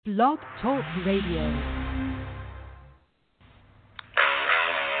Blog Talk Radio.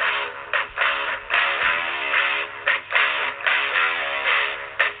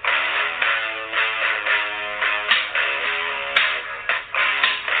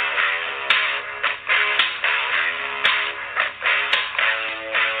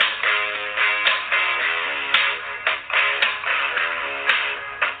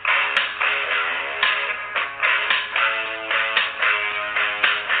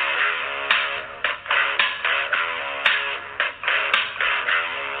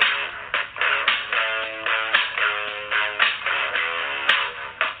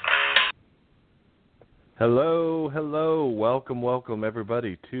 Hello, welcome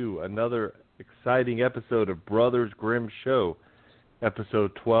everybody to another exciting episode of Brothers Grimm Show,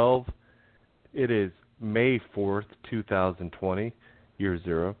 episode 12. It is May 4th, 2020, year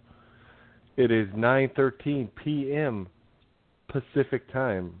zero. It is 9:13 p.m. Pacific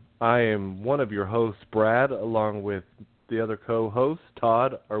time. I am one of your hosts, Brad, along with the other co-host,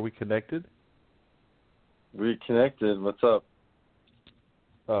 Todd. Are we connected? We connected. What's up?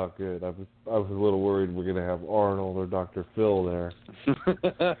 Oh, good. I was a little worried we're going to have Arnold or Dr. Phil there.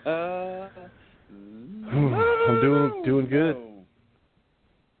 I'm doing good.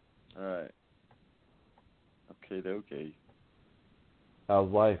 All right. Okay.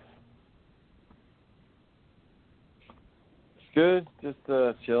 How's life? It's good. Just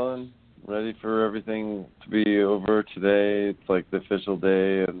chilling. Ready for everything to be over today. It's like the official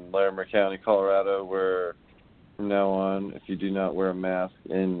day in Larimer County, Colorado, where from now on, if you do not wear a mask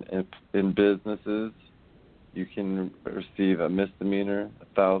in businesses, you can receive a misdemeanor,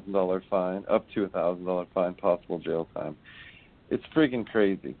 $1,000 fine, up to $1,000 fine, possible jail time. It's freaking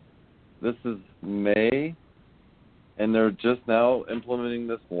crazy. This is May, and they're just now implementing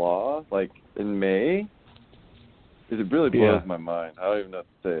this law, like in May. It really blows my mind. I don't even know what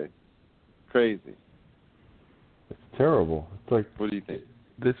to say. Crazy. It's terrible. It's like, what do you think?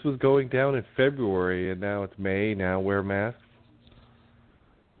 This was going down in February, and now it's May. Now wear masks.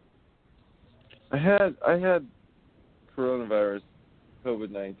 I had coronavirus,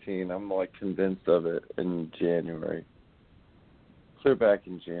 COVID-19. I'm like convinced of it in January. Clear back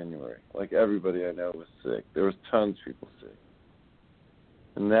in January. Like everybody I know was sick. There was tons of people sick.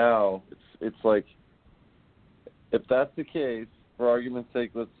 And now it's like, if that's the case, for argument's sake,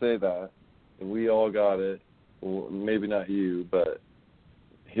 let's say that, and we all got it. Well, maybe not you, but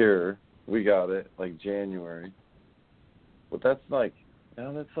here, we got it, like January. But that's like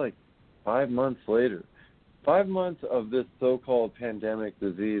 5 months later. 5 months of this so-called pandemic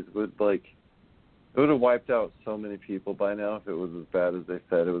disease would it would have wiped out so many people by now if it was as bad as they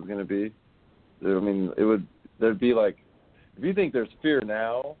said it was going to be. I mean, there'd be like, if you think there's fear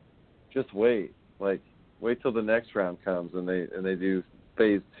now, just wait. Like, wait till the next round comes and they do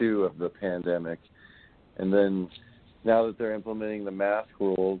phase 2 of the pandemic. And then now that they're implementing the mask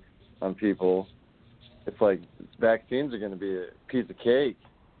rules on people, it's like vaccines are going to be a piece of cake.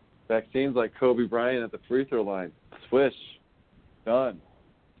 Vaccines like Kobe Bryant at the free throw line. Swish. Done.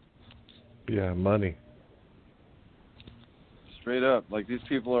 Yeah, money. Straight up. Like, these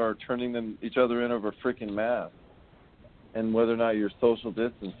people are turning each other in over freaking masks. And whether or not you're social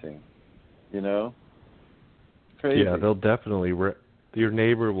distancing. You know? It's crazy. Yeah, they'll definitely... your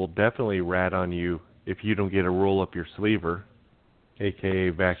neighbor will definitely rat on you if you don't get a roll up your sleever,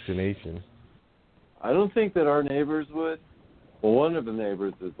 a.k.a. vaccination. I don't think that our neighbors would. Well, one of the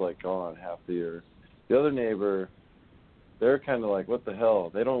neighbors is, like, gone half the year. The other neighbor, they're kind of like, what the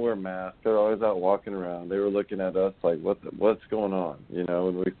hell? They don't wear masks. They're always out walking around. They were looking at us like, what's going on? You know,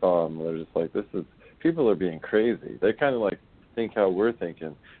 when we saw them, they're just like, people are being crazy. They kind of, like, think how we're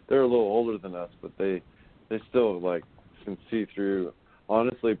thinking. They're a little older than us, but they still, like, can see through.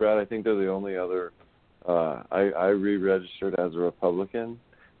 Honestly, Brad, I think they're the only other... I re-registered as a Republican,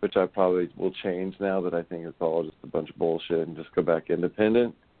 which I probably will change now that I think it's all just a bunch of bullshit and just go back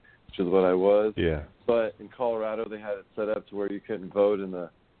independent, which is what I was. Yeah. But in Colorado, they had it set up to where you couldn't vote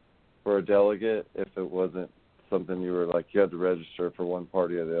for a delegate if it wasn't something you had to register for one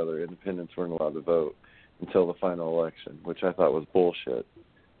party or the other. Independents weren't allowed to vote until the final election, which I thought was bullshit.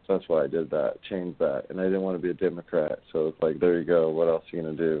 So that's why I did that, changed that. And I didn't want to be a Democrat, so it's like, there you go. What else are you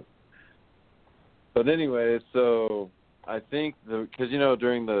going to do? But anyway, so I think because,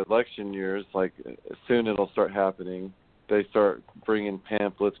 during the election years, like, soon it'll start happening. They start bringing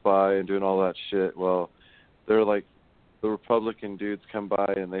pamphlets by and doing all that shit. Well, they're like, the Republican dudes come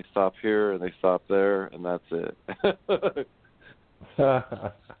by and they stop here and they stop there, and that's it.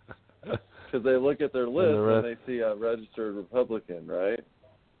 Because they look at their list and they see a registered Republican, right?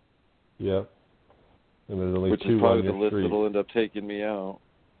 Yep. And there's only which two is probably on the your list street. that'll end up taking me out.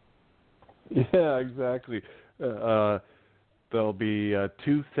 Yeah, exactly. There'll be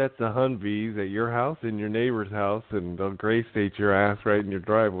 2 sets of Humvees at your house and your neighbor's house, and they'll gray state your ass right in your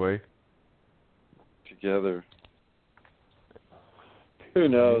driveway. Together. Who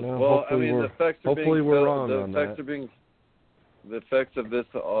knows? Well, I mean, the effects are hopefully being we're felt, wrong on that. The effects of this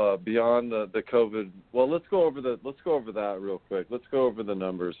beyond the COVID. Well, let's go over that real quick. Let's go over the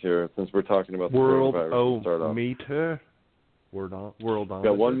numbers here since we're talking about the coronavirus to start off. Worldometer. We got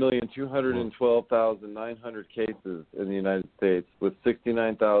 1,212,900 cases in the United States, with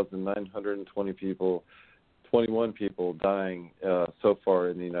 21 people dying so far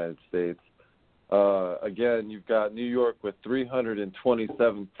in the United States. Again, you've got New York with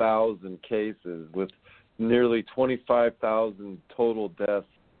 327,000 cases, with nearly 25,000 total deaths,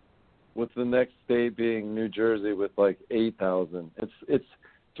 with the next state being New Jersey with like 8,000. It's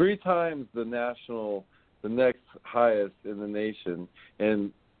 3 times the next highest in the nation,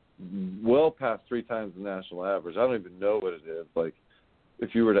 and well past 3 times the national average. I don't even know what it is. Like,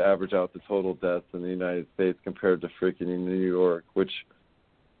 if you were to average out the total deaths in the United States compared to freaking New York, which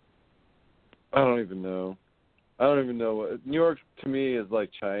I don't even know. New York to me is like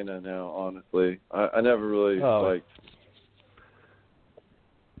China now, honestly. I never really liked.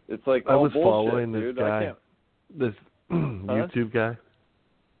 It's like I was bullshit, following this dude. guy, this YouTube guy,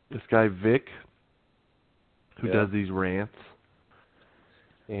 this guy Vic, who does these rants,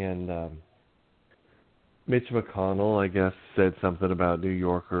 and Mitch McConnell, I guess, said something about New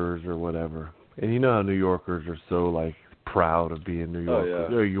Yorkers or whatever. And you know how New Yorkers are so like proud of being New Yorkers. Oh,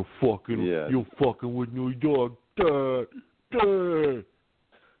 yeah. Hey, you're fucking with New York. Duh, duh.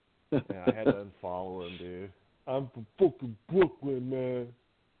 Yeah, I had to unfollow him, dude. I'm from fucking Brooklyn, man.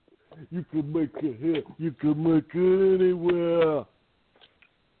 You can make it here. You can make it anywhere.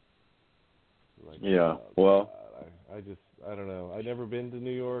 Like, yeah, well. I don't know. I've never been to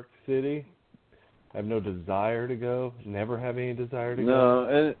New York City. I have no desire to go. Never have any desire to go. No,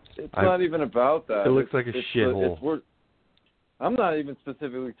 and it's not even about that. It looks like a shithole. I'm not even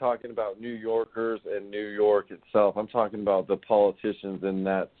specifically talking about New Yorkers and New York itself. I'm talking about the politicians in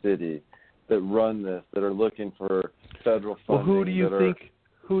that city that run this, that are looking for federal funding. Well, who do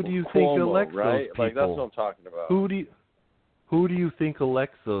you think elects right? those people? Like, that's what I'm talking about. Who do you think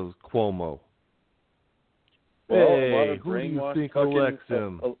elects those Cuomo? Well, hey, who do you think elects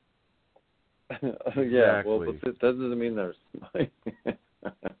him? Yeah, well, but that doesn't mean there's.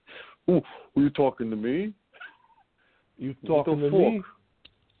 Who you talking to me? You talking to me?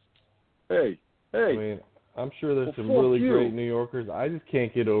 Hey. I mean, I'm sure there's some really great New Yorkers. I just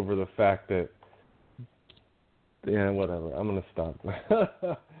can't get over the fact that. Yeah, whatever. I'm gonna stop.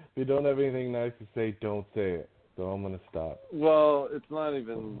 If you don't have anything nice to say, don't say it. So I'm gonna stop. Well, it's not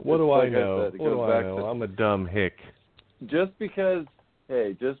even. What do I know? What do I know? I'm a dumb hick. Just because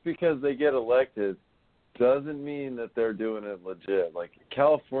they get elected doesn't mean that they're doing it legit. Like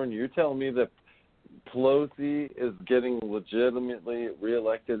California, you're telling me that Pelosi is getting legitimately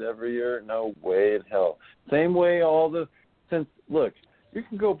reelected every year? No way in hell. Same way look, you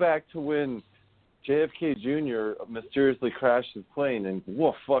can go back to when JFK Jr. mysteriously crashed his plane, and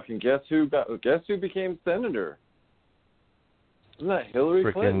fucking guess who became senator? Isn't that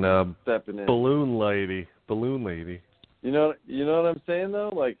Hillary Clinton stepping in? Balloon lady. You know what I'm saying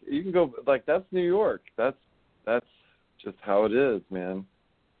though? Like, you can go, like, that's New York. That's just how it is, man.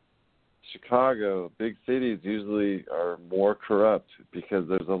 Chicago, big cities usually are more corrupt because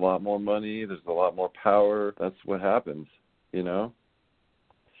there's a lot more money, there's a lot more power. That's what happens, you know?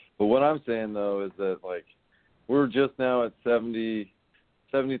 But what I'm saying though is that, like, we're just now at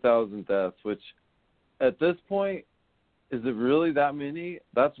 70,000 deaths, which at this point, is it really that many?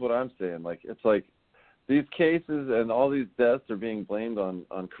 That's what I'm saying. Like, it's like these cases and all these deaths are being blamed on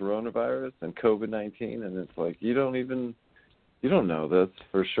coronavirus and COVID-19, and it's like you don't know this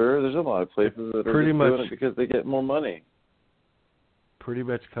for sure. There's a lot of places that are just doing it because they get more money. Pretty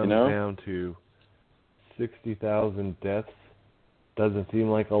much comes down to 60,000 deaths. Doesn't seem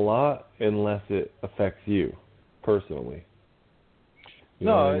like a lot unless it affects you personally. You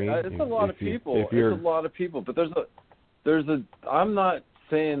know what I mean? It's a lot of people. It's a lot of people, but I'm not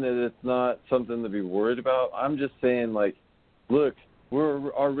saying that it's not something to be worried about. I'm just saying, like, look,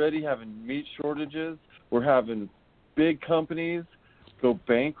 we're already having meat shortages. We're having big companies go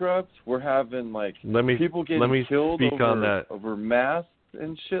bankrupt. We're having, like, people getting killed over masks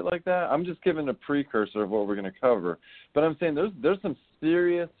and shit like that. I'm just giving a precursor of what we're going to cover. But I'm saying there's some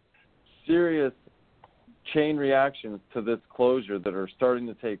serious chain reactions to this closure that are starting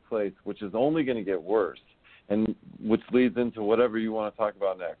to take place, which is only going to get worse, and which leads into whatever you want to talk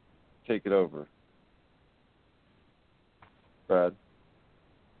about next. Take it over, Brad.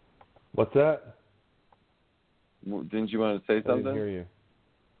 What's that? Didn't you want to say I something? didn't hear you.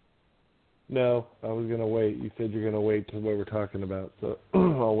 No, I was gonna wait. You said you're gonna wait till what we're talking about, so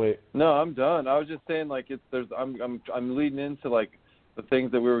I'll wait. No, I'm done. I was just saying, like, I'm leading into like the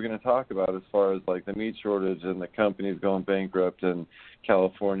things that we were going to talk about as far as like the meat shortage and the companies going bankrupt and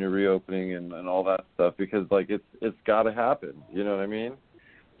California reopening and all that stuff, because like it's got to happen. You know what I mean?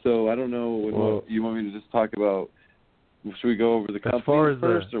 So I don't know. What you want me to just talk about? Should we go over the companies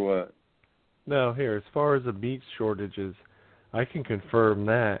first or what? No, here, as far as the meat shortages, I can confirm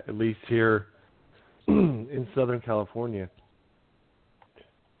that, at least here in Southern California.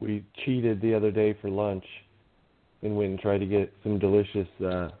 We cheated the other day for lunch and went and tried to get some delicious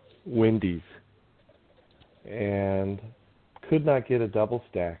Wendy's and could not get a double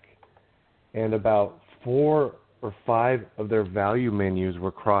stack. And about 4 or 5 of their value menus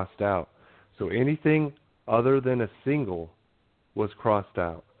were crossed out. So anything other than a single was crossed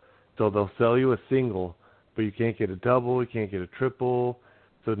out. So they'll sell you a single, but you can't get a double, you can't get a triple.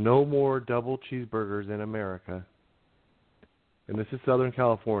 So no more double cheeseburgers in America. And this is Southern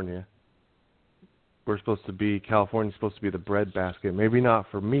California. California's supposed to be the breadbasket. Maybe not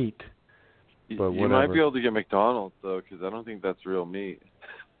for meat, but whatever. You might be able to get McDonald's, though, because I don't think that's real meat.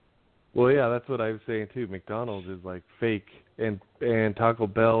 Well, yeah, that's what I was saying, too. McDonald's is, like, fake, and Taco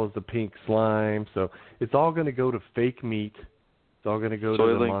Bell is the pink slime. So it's all going to go to fake meat. It's all going to go to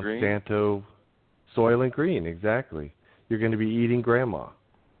the Monsanto. Green? Soil and green, exactly. You're going to be eating grandma.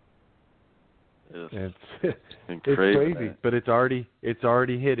 Yes. It's crazy, but it's already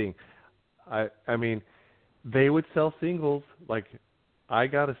hitting. I mean, they would sell singles. Like, I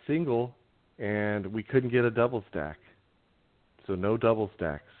got a single, and we couldn't get a double stack. So no double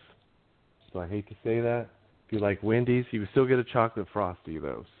stacks. So I hate to say that. If you like Wendy's, you would still get a chocolate Frosty,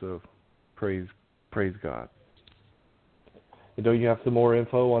 though. So praise God. And don't you have some more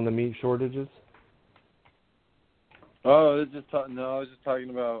info on the meat shortages? Oh, I was just talking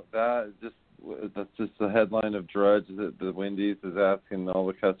about that. That's just the headline of Drudge that the Wendy's is asking, all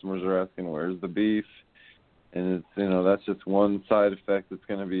the customers are asking, where's the beef? And it's, that's just one side effect that's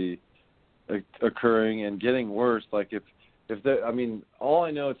going to be occurring and getting worse. Like all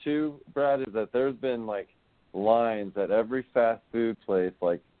I know too, Brad, is that there's been like lines at every fast food place,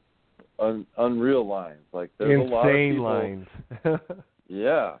 like unreal lines. Like there's insane a lot of people, lines.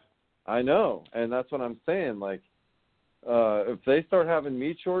 Yeah, I know, and that's what I'm saying. Like, if they start having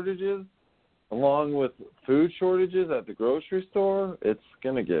meat shortages along with food shortages at the grocery store, it's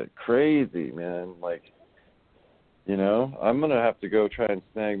going to get crazy, man. Like, I'm going to have to go try and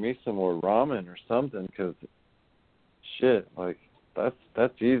snag me some more ramen or something, because, shit, like,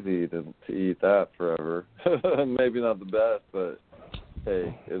 that's easy to eat that forever. Maybe not the best, but,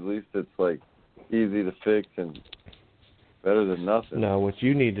 hey, at least it's, like, easy to fix and better than nothing. No, what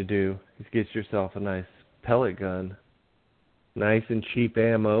you need to do is get yourself a nice pellet gun, nice and cheap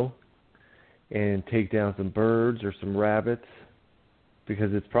ammo, and take down some birds or some rabbits,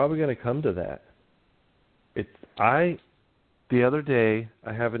 because it's probably going to come to that. The other day,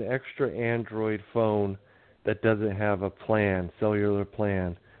 I have an extra Android phone that doesn't have a cellular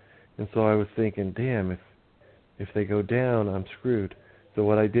plan, and so I was thinking, damn, if they go down, I'm screwed. So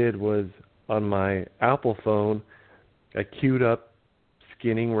what I did was, on my Apple phone, I queued up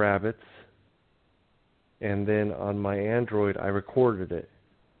skinning rabbits, and then on my Android, I recorded it.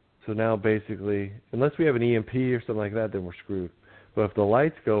 So now basically, unless we have an EMP or something like that, then we're screwed. But if the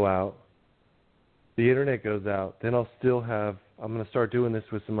lights go out, the internet goes out, then I'm going to start doing this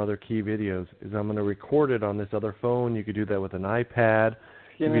with some other key videos, is I'm going to record it on this other phone. You could do that with an iPad.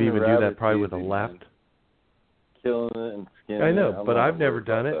 You could even do that probably with a laptop. Killing it and skinning it. I know, but I've never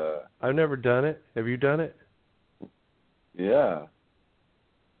done it. I've never done it. Have you done it? Yeah.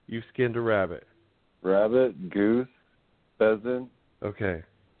 You've skinned a rabbit. Rabbit, goose, pheasant. Okay.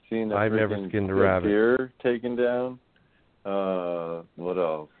 I've never skinned a rabbit. Deer taken down. What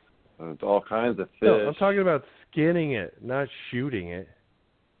else? All kinds of fish. No, I'm talking about skinning it, not shooting it.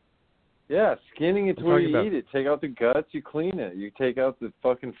 Yeah, skinning it to where you eat it. Take out the guts, you clean it. You take out the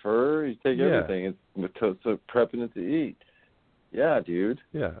fucking fur, you take everything. It's so prepping it to eat. Yeah, dude.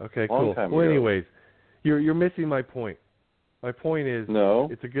 Yeah, okay, cool. Well, anyways, you're missing my point. My point is,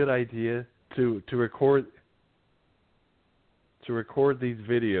 it's a good idea to record these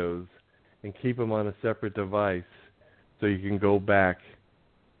videos and keep them on a separate device so you can go back.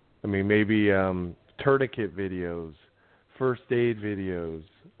 I mean, maybe tourniquet videos, first aid videos,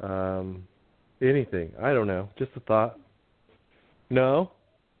 anything. I don't know. Just a thought. No?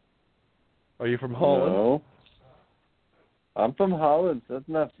 Are you from Holland? No. I'm from Holland. That's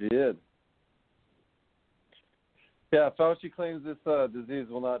not good. Yeah, Fauci claims this disease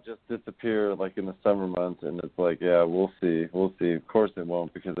will not just disappear like in the summer months, and it's like, yeah, we'll see. Of course it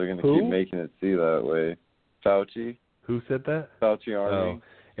won't, because they're going to keep making it see that way. Fauci. Who said that? Fauci Army.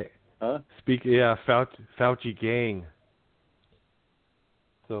 Oh. Huh? Fauci gang.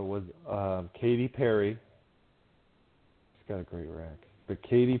 So it was Katy Perry. She's got a great rack. But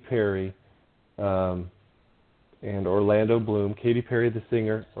Katy Perry and Orlando Bloom. Katy Perry, the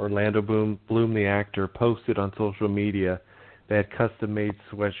singer, Orlando Bloom, the actor, posted on social media. They had custom-made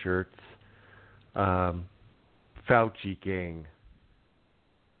sweatshirts. Fauci gang.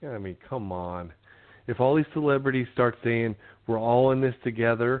 Yeah, I mean, come on. If all these celebrities start saying we're all in this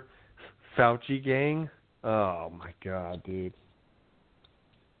together, Fauci gang, oh my God, dude.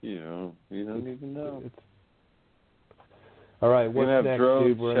 You don't even know. All right, what's next, next, drones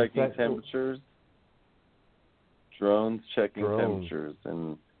dude? We're checking temperatures. Drones checking temperatures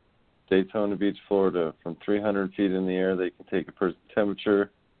in Daytona Beach, Florida. From 300 feet in the air, they can take a person's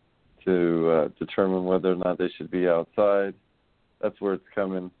temperature to determine whether or not they should be outside. That's where it's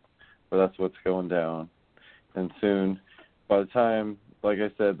coming, or that's what's going down. And soon, by the time, like I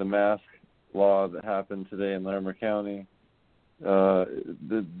said, the mask law that happened today in Larimer County,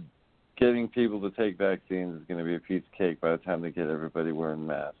 getting people to take vaccines is going to be a piece of cake by the time they get everybody wearing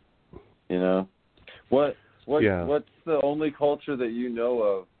masks. You know? What's the only culture that you know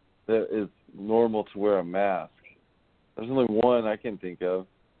of that is normal to wear a mask? There's only one I can think of.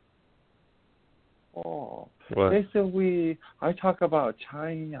 Oh, what? I talk about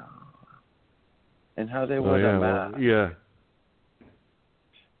China and how they wear the mask. Well, yeah.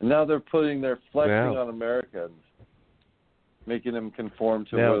 And now they're flexing on Americans, making them conform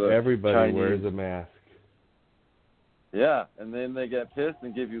to now where the everybody Chinese wears a mask. Yeah, and then they get pissed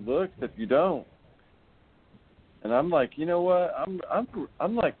and give you looks if you don't. And I'm like, you know what?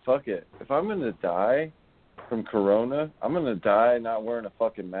 I'm like, fuck it. If I'm gonna die from corona, I'm gonna die not wearing a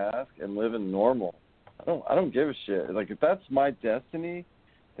fucking mask and living normal. I don't give a shit. Like, if that's my destiny,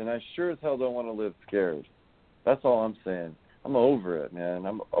 then I sure as hell don't want to live scared. That's all I'm saying. I'm over it, man.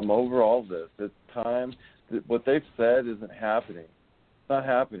 I'm over all this. It's time. What they've said isn't happening. It's not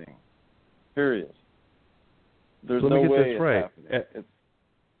happening. Period. There's no way it's happening.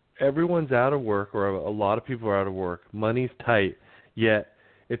 Everyone's out of work, or a lot of people are out of work. Money's tight, yet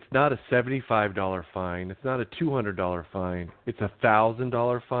it's not a $75 fine. It's not a $200 fine. It's a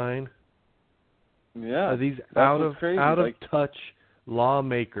 $1,000 fine. Yeah. Are these out of touch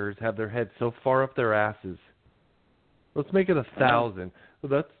lawmakers have their heads so far up their asses? Let's make it 1,000.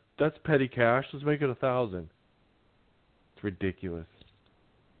 Well, that's petty cash. Let's make it 1,000. It's ridiculous.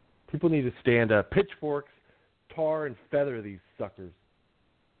 People need to stand up, pitchforks, tar and feather these suckers.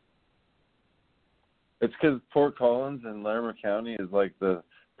 It's because Fort Collins and Larimer County is like the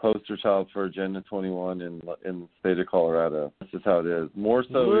poster child for Agenda 21 in the state of Colorado. That's just how it is. More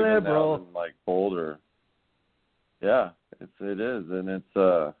so even now than like Boulder. Yeah, it is, and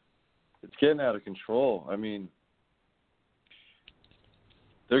it's getting out of control. I mean,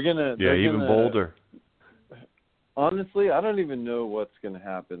 they're gonna Boulder. Honestly, I don't even know what's gonna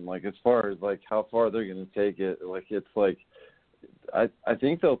happen. Like, as far as like how far they're gonna take it. Like, it's like I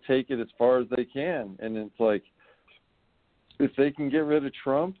think they'll take it as far as they can, and it's like, if they can get rid of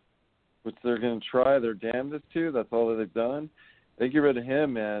Trump, which they're going to try their damnedest to, that's all that they've done. They get rid of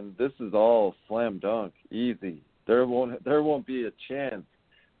him, man. This is all slam dunk, easy. There won't be a chance.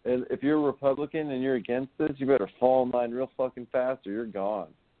 And if you're a Republican and you're against this, you better fall in line real fucking fast, or you're gone.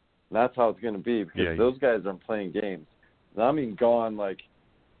 And that's how it's going to be, because those guys aren't playing games. And I mean gone, like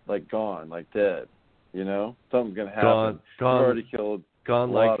gone, like dead. You know, something's going to happen. You've already killed a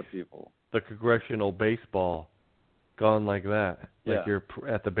lot of people. The congressional baseball. Gone like that. Yeah. Like you're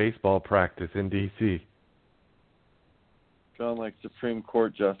at the baseball practice in D.C. Gone like Supreme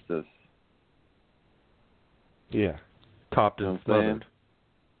Court justice. Yeah. Topped and smothered.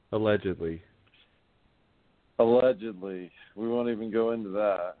 Allegedly. Allegedly. We won't even go into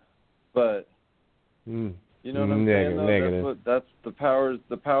that. But, you know what I'm saying, though? Negative. That's the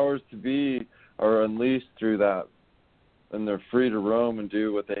powers to be are unleashed through that, and they're free to roam and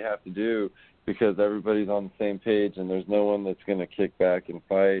do what they have to do, because everybody's on the same page, and there's no one that's going to kick back and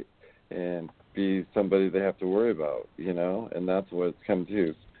fight and be somebody they have to worry about, you know, and that's what it's come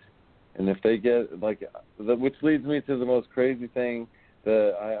to. And if they get, which leads me to the most crazy thing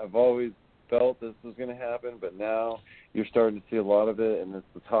that I've always felt this was going to happen, but now you're starting to see a lot of it, and it's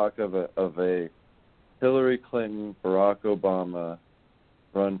the talk of a Hillary Clinton, Barack Obama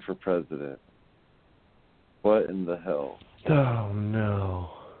run for president. What in the hell? Oh, no.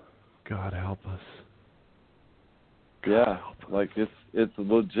 God help us. Like, it's a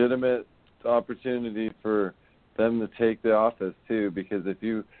legitimate opportunity for them to take the office too, because if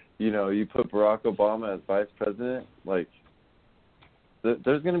you put Barack Obama as vice president, like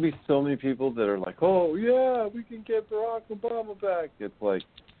there's going to be so many people that are like, oh yeah, we can get Barack Obama back. It's like,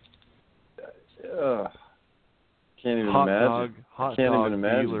 can't even imagine. Hot can't dog even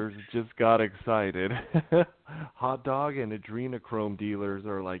imagine. dealers just got excited. Hot dog and adrenochrome dealers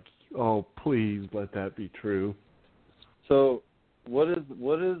are like, oh, please let that be true. So, what's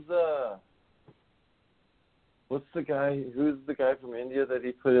the guy? Who's the guy from India that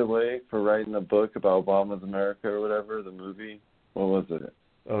he put away for writing a book about Obama's America or whatever? The movie. What was it?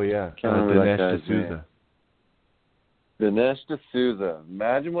 Oh yeah, Can't remember that Dinesh guy's name. Dinesh D'Souza.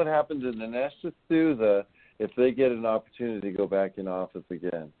 Imagine what happened to Dinesh D'Souza if they get an opportunity to go back in office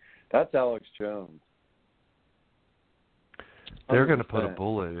again. That's Alex Jones. 100%. They're going to put a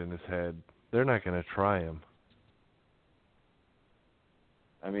bullet in his head. They're not going to try him.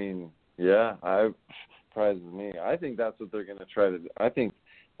 I mean, yeah, surprises me. I think that's what they're going to try to do. I think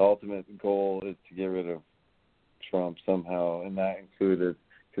the ultimate goal is to get rid of Trump somehow, and that included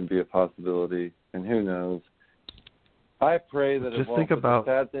could be a possibility. And who knows? I pray that just it won't. Think about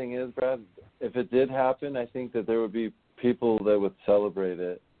the sad thing is, Brad, if it did happen, I think that there would be people that would celebrate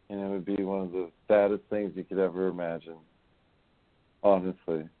it, and it would be one of the saddest things you could ever imagine.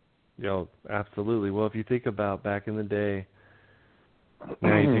 Honestly. Absolutely. Well, if you think about back in the day,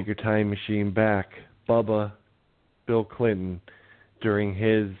 now you take your time machine back, Bubba, Bill Clinton, during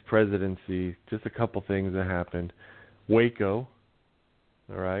his presidency, just a couple things that happened. Waco,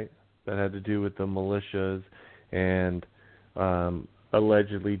 all right, that had to do with the militias, and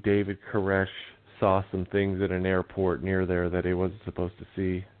allegedly David Koresh saw some things at an airport near there that he wasn't supposed to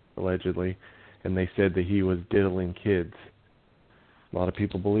see, allegedly, and they said that he was diddling kids. A lot of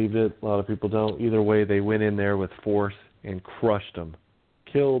people believed it, a lot of people don't. Either way, they went in there with force and crushed them.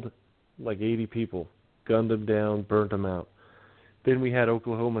 Killed like 80 people, gunned them down, burnt them out. Then we had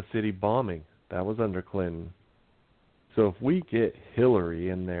Oklahoma City bombing. That was under Clinton. So if we get Hillary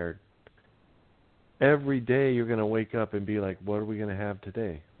in there, every day you're going to wake up and be like, what are we going to have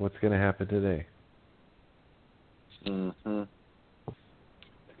today? What's going to happen today? Mhm.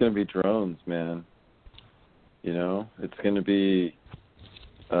 It's going to be drones, man. It's going to be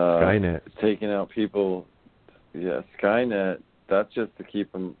Skynet taking out people. Yeah, Skynet. That's just to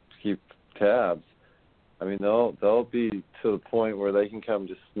keep tabs. I mean, they'll be to the point where they can come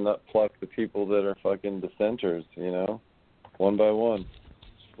just pluck the people that are fucking dissenters. One by one,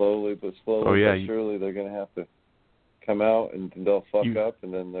 slowly but surely they're gonna have to come out and they'll fuck up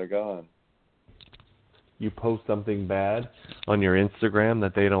and then they're gone. You post something bad on your Instagram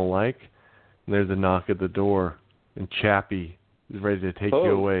that they don't like, and there's a knock at the door, and Chappie is ready to take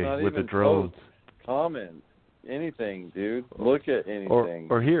you away with the drones. Comment. Anything, dude. Look at anything.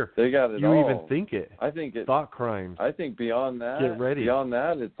 Or here. They got it you all. You even think it. I think it. Thought crimes. I think beyond that. Get ready. Beyond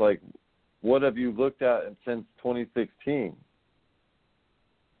that, it's like, what have you looked at since 2016?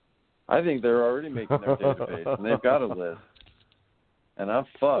 I think they're already making their database, and they've got a list. And I'm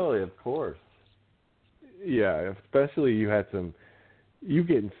fucked. Oh, of course. Yeah, especially you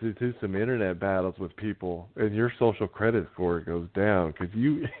get into some internet battles with people, and your social credit score goes down because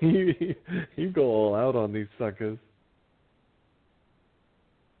you go all out on these suckers.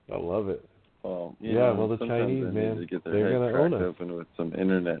 I love it. Well, the Chinese, man, need to get they're their head cracked open with some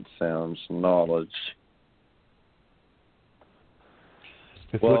internet sounds knowledge.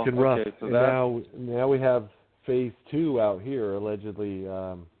 It's looking rough. Okay, so now we have phase 2 out here. Allegedly,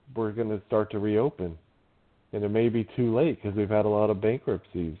 we're going to start to reopen. And it may be too late because we've had a lot of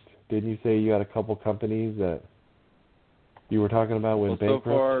bankruptcies. Didn't you say you had a couple companies that you were talking about went bankrupt? So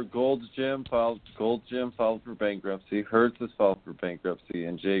far, Gold's Gym filed for bankruptcy. Hertz has filed for bankruptcy,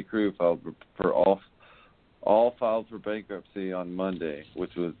 and J. Crew filed for all filed for bankruptcy on Monday,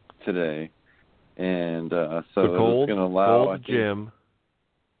 which was today. And so it's going to allow Gold's Gym.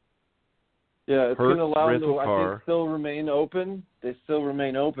 Yeah, it's going to allow them to, car. I think, still remain open. They still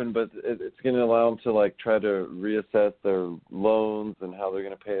remain open, but it's going to allow them to try to reassess their loans and how they're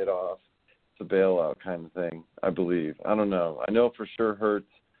going to pay it off. It's a bailout kind of thing, I believe. I don't know. I know for sure Hertz.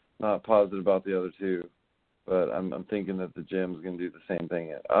 Not positive about the other two, but I'm thinking that the gym's going to do the same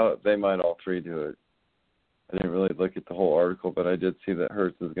thing. They might all three do it. I didn't really look at the whole article, but I did see that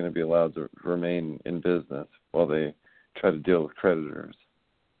Hertz is going to be allowed to remain in business while they try to deal with creditors.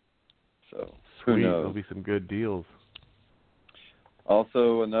 So who knows? There'll be some good deals.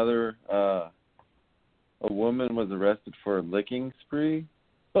 Also, another a woman was arrested for a licking spree.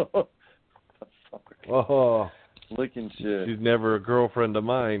 Oh, licking shit. She's never a girlfriend of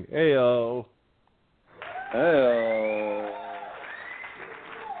mine. Heyo.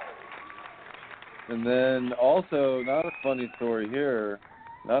 And then also, not a funny story here.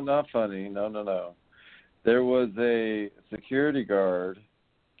 Not funny. No. There was a security guard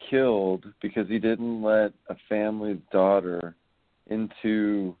killed because he didn't let a family's daughter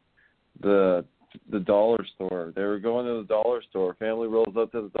into the dollar store. They were going to the dollar store. Family rolls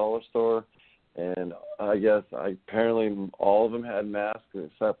up to the dollar store, and I guess apparently all of them had masks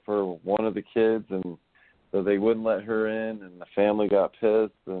except for one of the kids, and so they wouldn't let her in, and the family got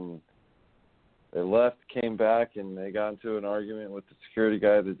pissed, and they left, came back, and they got into an argument with the security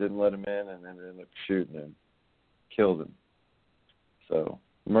guy that didn't let him in, and then ended up shooting him, killed him. So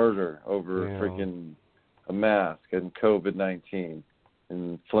murder over freaking a mask and COVID-19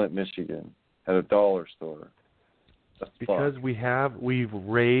 in Flint, Michigan, at a dollar store. That's because fucked. we've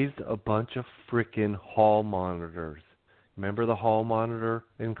raised a bunch of freaking hall monitors. Remember the hall monitor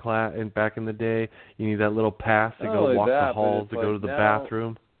in class and back in the day? You need that little pass to go walk the halls to go to the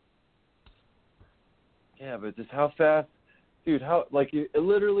bathroom. Yeah, but just how fast, dude? How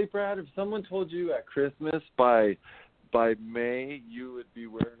literally, Brad? If someone told you at Christmas by May you would be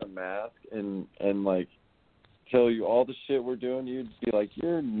wearing a mask and like tell you all the shit we're doing, you'd be like,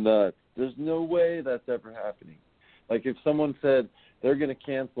 you're nuts. There's no way that's ever happening. Like if someone said they're going to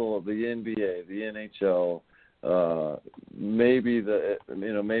cancel the NBA, the NHL, maybe the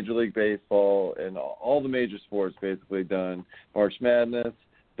Major League Baseball and all the major sports basically done. March Madness,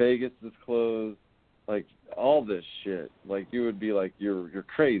 Vegas is closed, like all this shit. Like you would be like, you're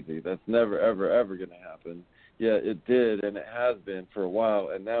crazy. That's never ever going to happen. Yeah, it did, and it has been for a while,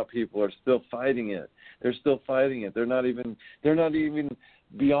 and now people are still fighting it. They're still fighting it. They're not even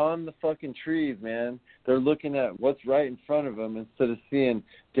beyond the fucking trees, man. They're looking at what's right in front of them instead of seeing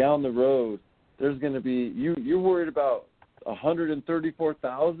down the road. There's going to be you're worried about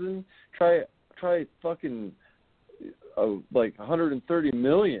 134,000. Try fucking like 130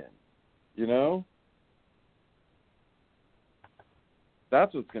 million. You know,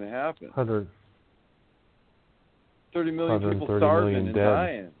 that's what's going to happen. 30 million people starving and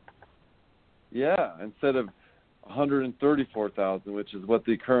dying. Yeah, instead of 134,000, which is what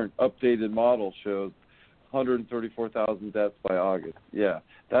the current updated model shows, 134,000 deaths by August. Yeah,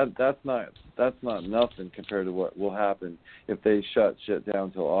 that's not nothing compared to what will happen if they shut shit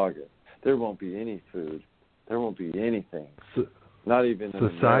down till August. There won't be any food. There won't be anything. Not even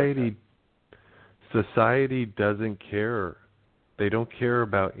Society doesn't care. They don't care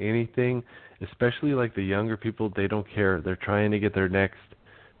about anything, especially like the younger people. They don't care. They're trying to get their next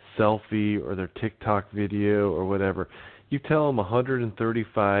selfie or their TikTok video or whatever. You tell them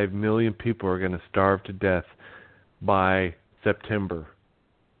 135 million people are going to starve to death by September.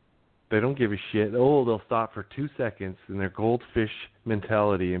 They don't give a shit. Oh, they'll stop for 2 seconds in their goldfish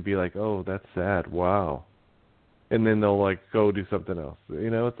mentality and be like, oh, that's sad. Wow. And then they'll like go do something else. You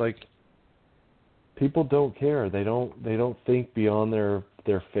know, it's like people don't care. They don't think beyond their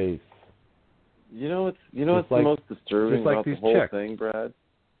face. You know what's the most disturbing about the whole thing, Brad?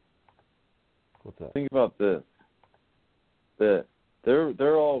 What's that? Think about this. That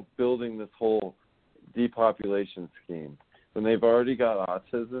they're all building this whole depopulation scheme. When they've already got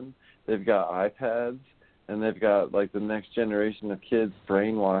autism, they've got iPads, and they've got like the next generation of kids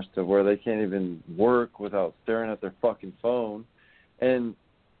brainwashed to where they can't even work without staring at their fucking phone. And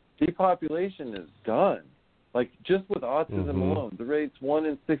depopulation is done. Like, just with autism alone, the rate's 1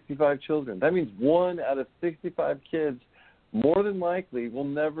 in 65 children. That means 1 out of 65 kids, more than likely, will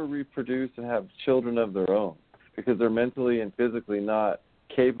never reproduce and have children of their own because they're mentally and physically not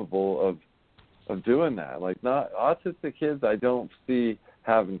capable of doing that. Like, not autistic kids, I don't see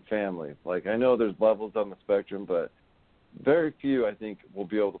having families. Like, I know there's levels on the spectrum, but very few, I think, will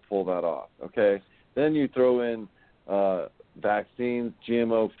be able to pull that off, okay? Then you throw in vaccines,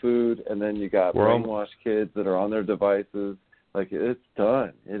 GMO food, and then you got brainwashed kids that are on their devices. Like, it's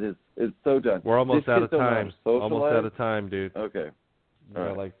done. It's so done. We're almost out of time. Almost out of time, dude. Okay. All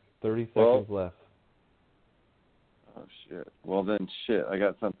right. Like 30 seconds left. Oh, shit. Well, then, shit. I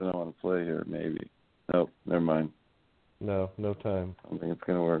got something I want to play here, maybe. Nope, never mind. No time. I don't think it's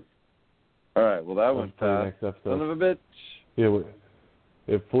going to work. All right, well, that was fast. Son of a bitch. Yeah,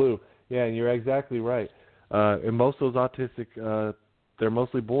 it flew. Yeah, and you're exactly right. And most of those autistic, they're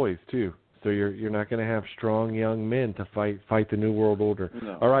mostly boys too. So you're not going to have strong young men to fight the new world order.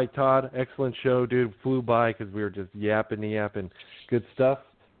 No. All right, Todd, excellent show, dude. Flew by because we were just yapping. Good stuff.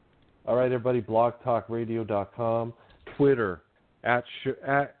 All right, everybody, blogtalkradio.com, Twitter at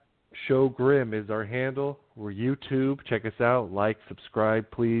Show Grimm is our handle. We're YouTube. Check us out. Like, subscribe,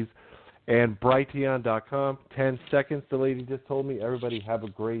 please. And Brighteon.com. 10 seconds. The lady just told me. Everybody have a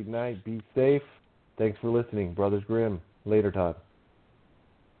great night. Be safe. Thanks for listening, Brothers Grimm. Later, Todd.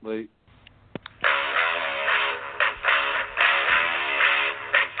 Late.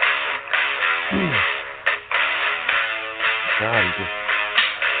 God, he just